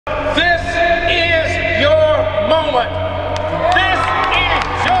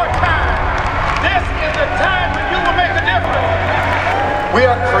We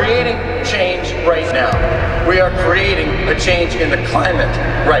are creating change right now. We are creating a change in the climate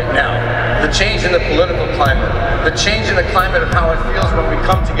right now. The change in the political climate. The change in the climate of how it feels when we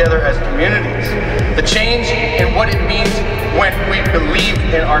come together as communities. The change in what it means when we believe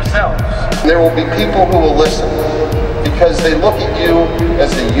in ourselves. There will be people who will listen because they look at you as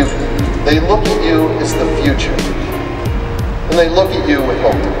the youth. They look at you as the future. And they look at you with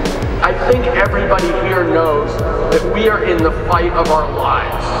hope. I think everybody here knows that we are in the fight of our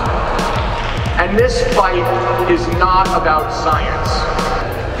lives. And this fight is not about science.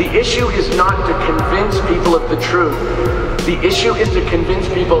 The issue is not to convince people of the truth. The issue is to convince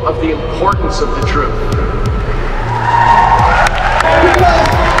people of the importance of the truth. Because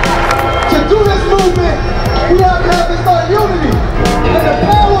to do this movement, we have to have this unity and the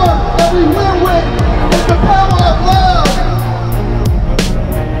power